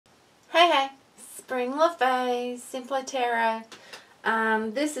Hey, Spring LaFay, Simply Tarot.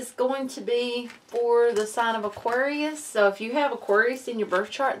 This is going to be for the sign of Aquarius. So if you have Aquarius in your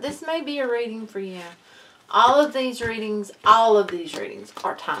birth chart, this may be a reading for you. All of these readings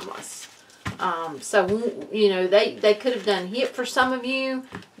are timeless. So, you know, they could have done hit for some of you.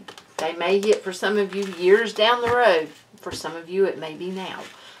 They may hit for some of you years down the road. For some of you, it may be now.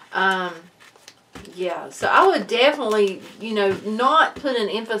 Yeah, so I would definitely, you know, not put an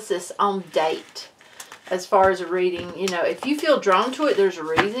emphasis on date as far as a reading. You know, if you feel drawn to it, there's a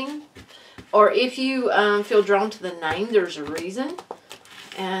reason. Or if you feel drawn to the name, there's a reason.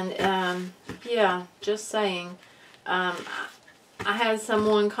 And, yeah, just saying. I had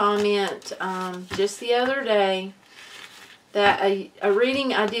someone comment just the other day that a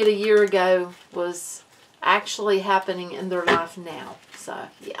reading I did a year ago was actually happening in their life now. So,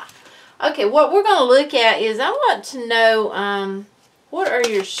 yeah. Okay, what we're going to look at is I want to know what are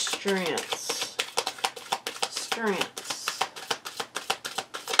your strengths?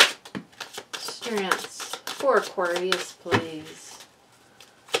 Strengths for Aquarius, please.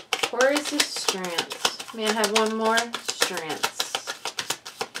 Aquarius' strengths. May I have one more? Strengths.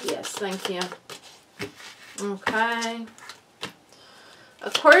 Yes, thank you. Okay.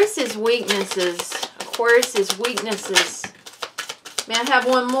 Aquarius' weaknesses. Aquarius' weaknesses. May I have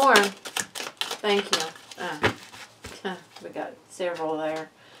one more? Thank you. We got several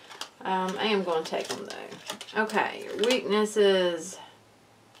there. I am going to take them though. Okay, your weaknesses.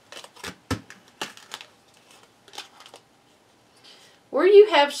 Where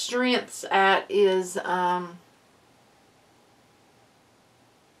you have strengths at is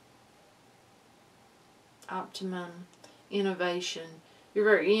optimum, innovation. You're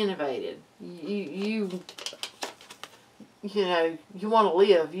very innovative. You know, you want to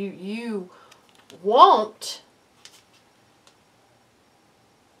live. You want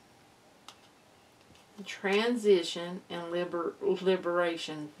transition and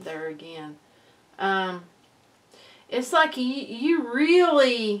liberation. There again. It's like you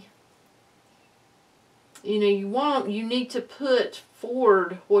really, you know, you need to put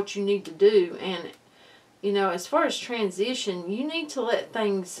forward what you need to do. And, you know, as far as transition, you need to let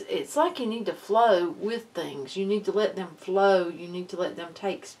things, it's like you need to flow with things. You need to let them flow. You need to let them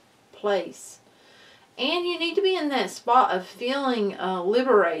take place. And you need to be in that spot of feeling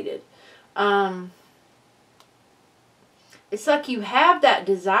liberated. It's like you have that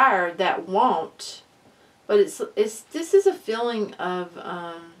desire, that want, but this is a feeling of,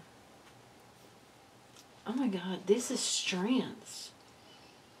 oh my God, this is strengths.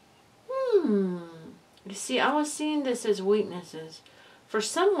 You see, I was seeing this as weaknesses. For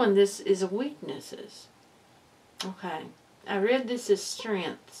someone, this is weaknesses. Okay. I read this as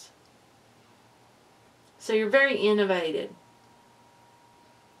strengths. So you're very innovative.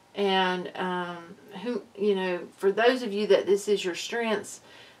 And, you know, for those of you that this is your strengths,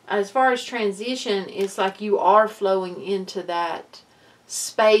 as far as transition, it's like you are flowing into that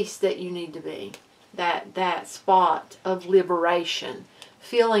space that you need to be. That spot of liberation.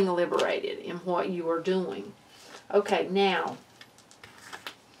 Feeling liberated in what you are doing. Okay, now,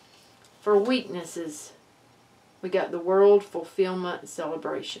 for weaknesses, we got the world, fulfillment,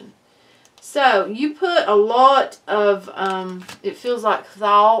 celebration. So, you put a lot of, it feels like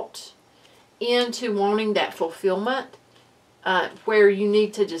thought into wanting that fulfillment, where you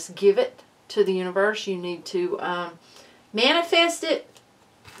need to just give it to the universe. You need to manifest it,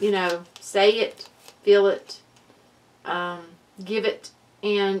 you know, say it, feel it, give it.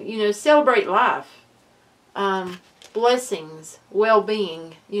 And, you know, celebrate life. Blessings,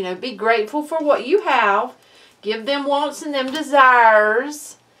 well-being. You know, be grateful for what you have. Give them wants and them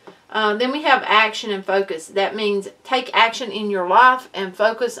desires. Then we have action and focus. That means take action in your life and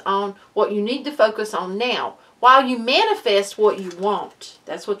focus on what you need to focus on now, while you manifest what you want.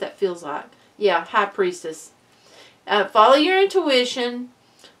 That's what that feels like. Yeah, High Priestess. Follow your intuition.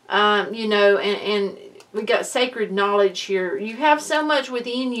 You know, and we got sacred knowledge here. You have so much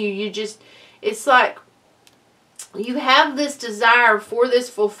within you. It's like you have this desire for this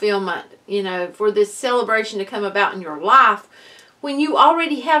fulfillment, you know, for this celebration to come about in your life when you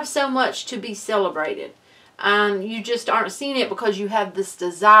already have so much to be celebrated. You just aren't seeing it because you have this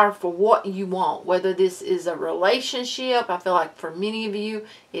desire for what you want. Whether this is a relationship, I feel like for many of you,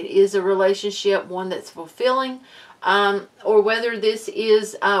 it is a relationship, one that's fulfilling. Or whether this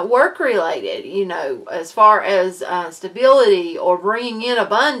is work-related, you know, as far as stability or bringing in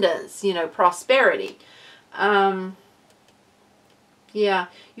abundance, you know, prosperity. Yeah,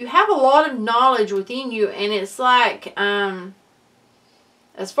 you have a lot of knowledge within you, and it's like,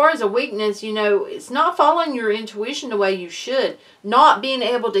 as as far as a weakness, you know, it's not following your intuition the way you should. Not being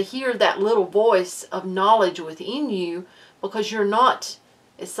able to hear that little voice of knowledge within you, because you're not,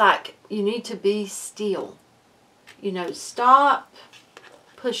 it's like you need to be still. You know, stop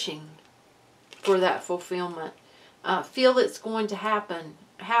pushing for that fulfillment. Feel it's going to happen.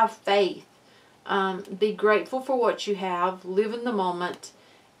 Have faith. Be grateful for what you have. Live in the moment.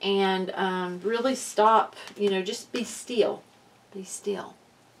 And really stop, you know, just be still. Be still.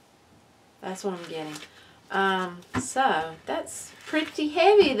 That's what I'm getting. So, that's pretty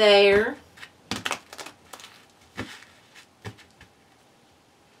heavy there.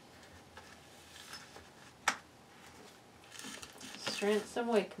 Strengths and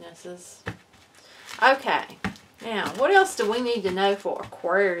weaknesses. Okay. Now, what else do we need to know for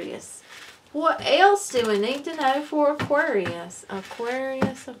Aquarius? What else do we need to know for Aquarius?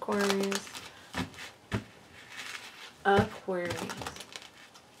 Aquarius, Aquarius. Aquarius.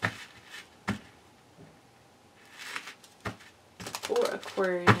 For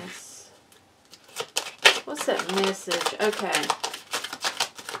Aquarius. What's that message? Okay.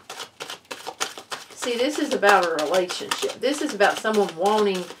 See, this is about a relationship. This is about someone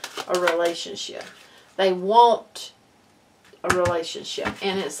wanting a relationship. They want a relationship.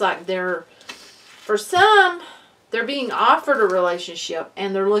 And it's like for some, they're being offered a relationship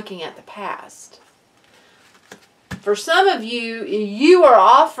and they're looking at the past. For some of you, you are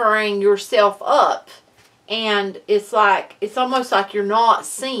offering yourself up. And it's like, it's almost like you're not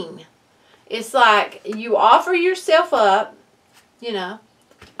seen. It's like you offer yourself up, you know.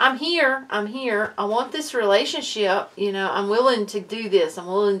 I'm here, I want this relationship, you know, I'm willing to do this, I'm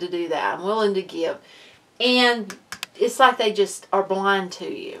willing to do that, I'm willing to give. And it's like they just are blind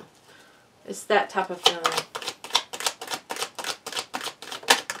to you. It's that type of feeling.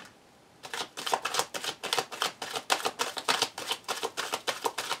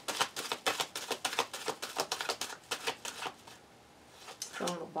 It's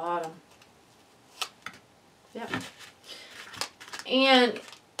on the bottom. Yep. And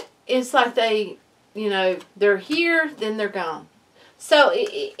it's like they, you know, they're here, then they're gone. So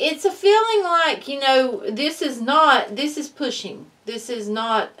it's a feeling like, you know, this is pushing. This is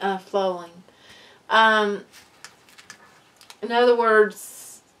not flowing. In other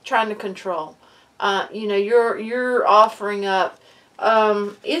words, trying to control. You know, you're offering up.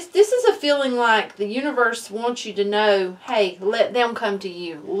 This is a feeling like the universe wants you to know, hey, let them come to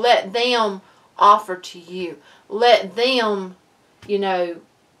you. Let them offer to you. Let them, you know,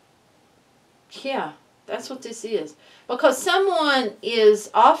 yeah, that's what this is. Because someone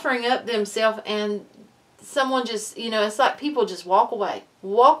is offering up themselves and someone just, you know, it's like people just walk away.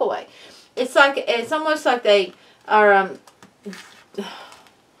 Walk away. It's like, it's almost like they are,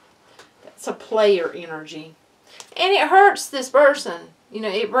 it's a player energy. And it hurts this person. You know,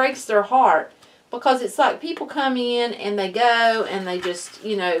 it breaks their heart. Because it's like people come in and they go and they just,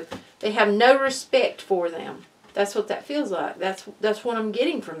 you know, they have no respect for them. That's what that feels like. That's what I'm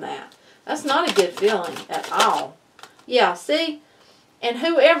getting from that. That's not a good feeling at all. Yeah, see? And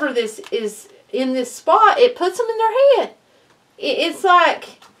whoever this is in this spot, it puts them in their head. It's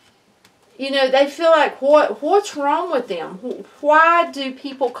like, you know, they feel like, what's wrong with them? Why do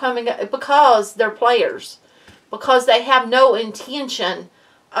people coming up? Because they're players. Because they have no intention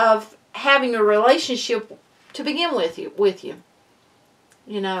of having a relationship to begin with you.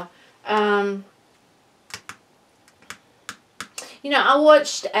 You know, you know,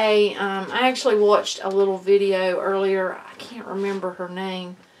 I actually watched a little video earlier. I can't remember her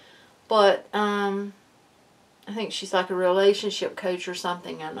name, but I think she's like a relationship coach or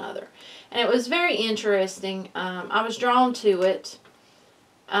something or another. And it was very interesting. I was drawn to it.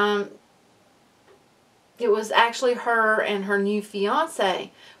 It was actually her and her new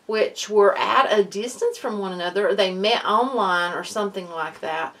fiance, which were at a distance from one another. They met online or something like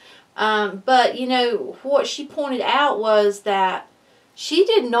that. But, you know, what she pointed out was that she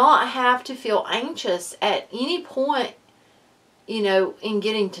did not have to feel anxious at any point, you know, in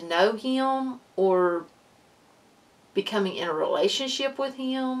getting to know him or becoming in a relationship with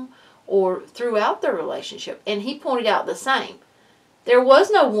him or throughout the relationship. And he pointed out the same. There was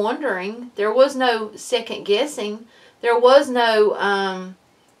no wondering. There was no second guessing. There was no,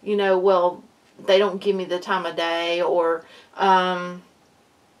 you know, well, they don't give me the time of day, or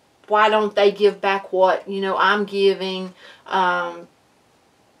why don't they give back what, you know, I'm giving,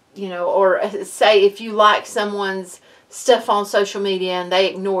 you know, or say if you like someone's stuff on social media and they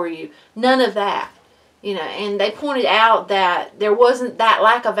ignore you. None of that, you know, and they pointed out that there wasn't that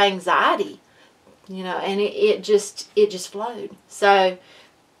lack of anxiety, you know, and it just flowed. So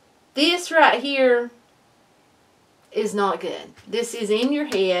this right here is not good. This is in your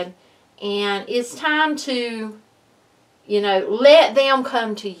head, and it's time to, you know, let them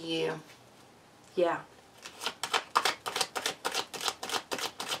come to you. Yeah.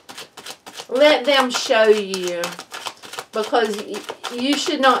 Let them show you, because you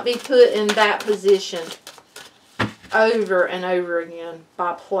should not be put in that position over and over again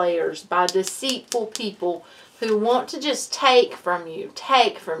by players, by deceitful people who want to just take from you.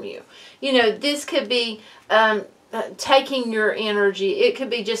 You know, this could be taking your energy. It could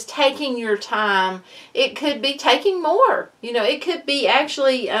be just taking your time. It could be taking more. You know, it could be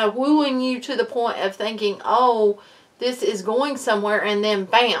actually wooing you to the point of thinking, oh, this is going somewhere, and then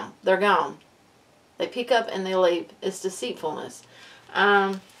bam, they're gone. They pick up and they leave. It's deceitfulness.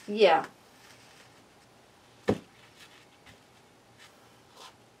 Yeah.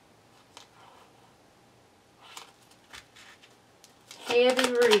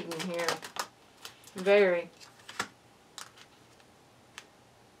 Heavy reading here. Very.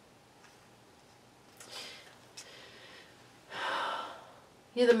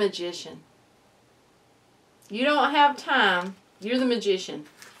 You're the magician. You don't have time. You're the magician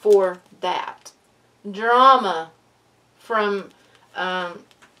for that. Drama from a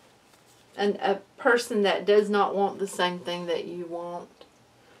person that does not want the same thing that you want.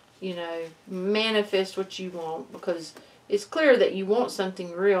 You know, manifest what you want, because it's clear that you want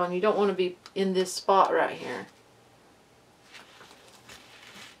something real and you don't want to be in this spot right here.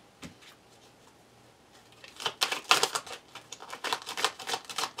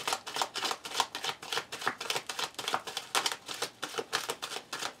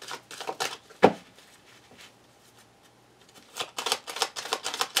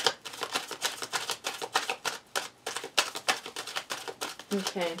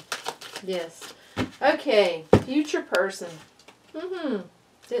 Okay. Yes. Okay. Future person.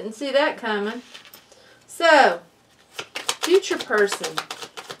 Didn't see that coming. So, future person.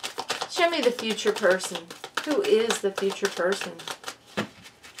 Show me the future person. Who is the future person?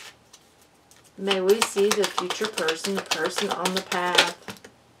 May we see the future person, the person on the path.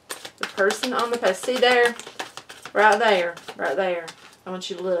 The person on the path. See there? Right there. Right there. I want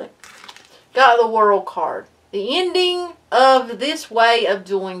you to look. Got the World card. The ending of this way of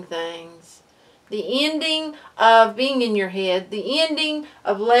doing things. The ending of being in your head. The ending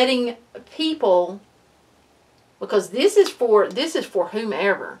of letting people, because this is for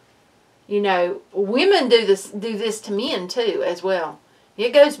whomever. You know, women do this to men too as well.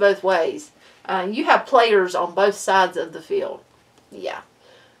 It goes both ways. You have players on both sides of the field. Yeah.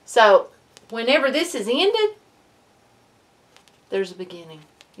 So whenever this is ended, there's a beginning.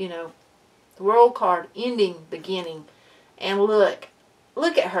 You know. World card, ending, beginning. And look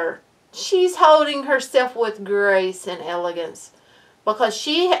at her. She's holding herself with grace and elegance, because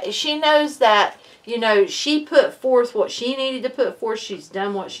she knows that, you know, she put forth what she needed to put forth. She's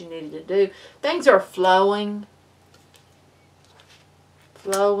done what she needed to do. Things are flowing.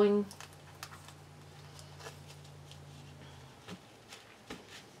 Flowing.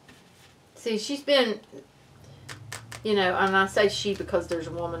 See, she's been, you know, and I say she because there's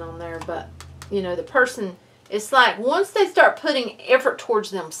a woman on there, but you know, the person, it's like once they start putting effort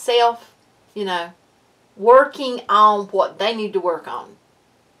towards themselves, you know, working on what they need to work on.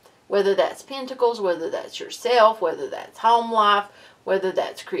 Whether that's pentacles, whether that's yourself, whether that's home life, whether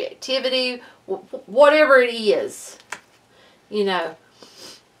that's creativity, whatever it is, you know,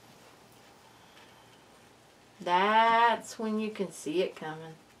 that's when you can see it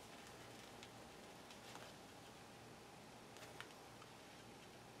coming.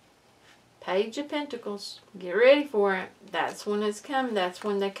 Page of Pentacles. Get ready for it. That's when it's coming. That's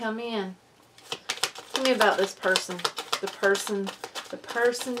when they come in. Tell me about this person. The person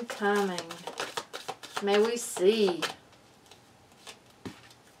coming. May we see.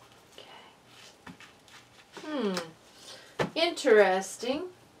 Okay. Interesting.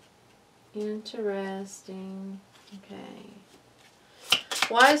 Interesting. Okay.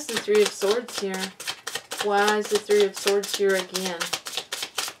 Why is the Three of Swords here? Why is the Three of Swords here again?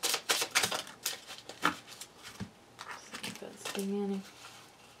 Beginning.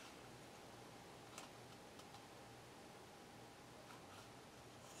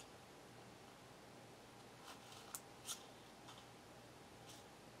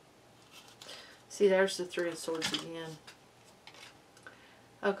 See, there's the Three of Swords again.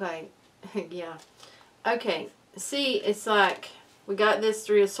 Okay. Yeah. Okay. See, it's like we got this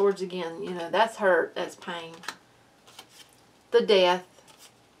Three of Swords again. You know, that's hurt. That's pain. The death.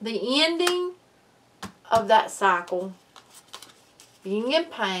 The ending of that cycle. Being in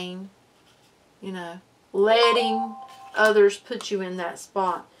pain, you know, letting others put you in that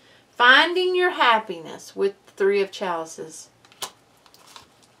spot. Finding your happiness with Three of Chalices.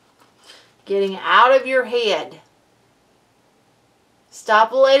 Getting out of your head.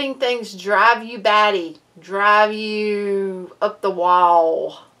 Stop letting things drive you batty. Drive you up the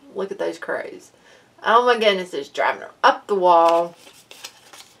wall. Look at those crows. Oh my goodness, it's driving her up the wall.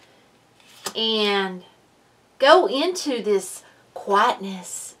 And go into this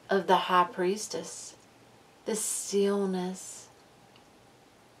quietness of the High Priestess. This stillness.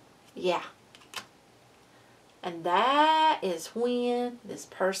 Yeah. And that is when this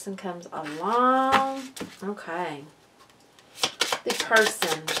person comes along. Okay. The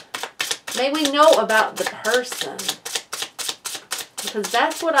person. May we know about the person. Because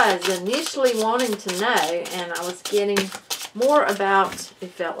that's what I was initially wanting to know. And I was getting more about it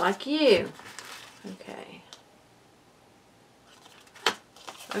felt like you. Okay.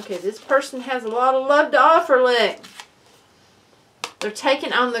 Okay, this person has a lot of love to offer, look. They're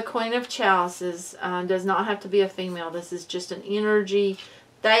taking on the Queen of Chalices. Does not have to be a female. This is just an energy.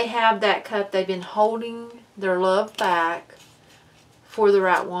 They have that cup. They've been holding their love back for the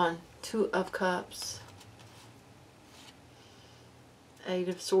right one. Two of Cups. Eight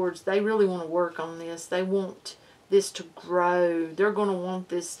of Swords. They really want to work on this. They want this to grow. They're going to want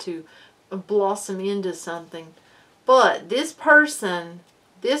this to blossom into something. But this person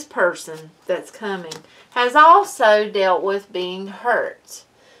that's coming has also dealt with being hurt,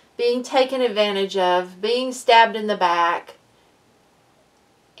 being taken advantage of, being stabbed in the back,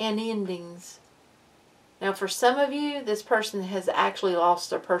 and endings. Now, for some of you, this person has actually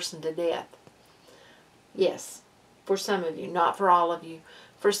lost a person to death. Yes, for some of you, not for all of you.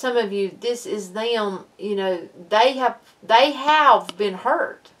 For some of you, this is them, you know, they have been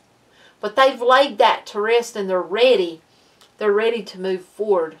hurt. But they've laid that to rest and they're ready. They're ready to move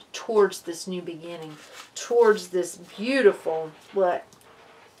forward towards this new beginning. Towards this beautiful, what?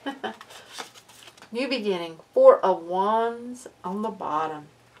 New beginning. Four of Wands on the bottom.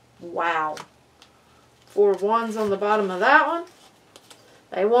 Wow. Four of Wands on the bottom of that one.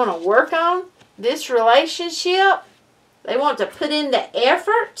 They want to work on this relationship. They want to put in the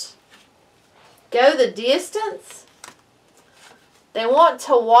effort. Go the distance. They want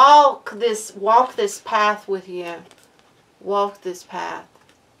to walk this path with you. Walk this path.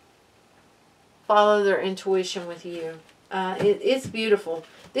 Follow their intuition with you. It's beautiful.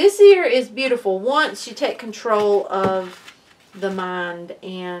 This year is beautiful once you take control of the mind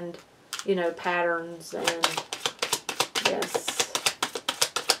and, you know, patterns and, yes.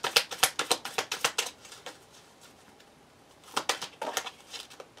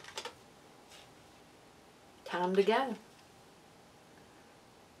 Time to go.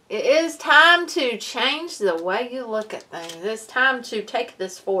 It is time to change the way you look at things. It's time to take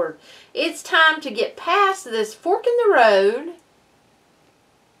this forward. It's time to get past this fork in the road.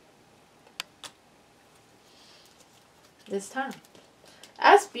 This time.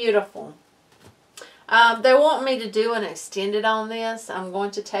 That's beautiful. They want me to do an extended on this. I'm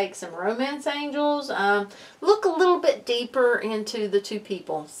going to take some romance angels. Look a little bit deeper into the two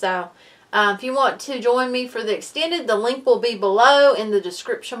people. So, if you want to join me for the extended, the link will be below in the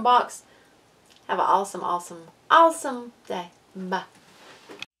description box. Have an awesome, awesome, awesome day. Bye.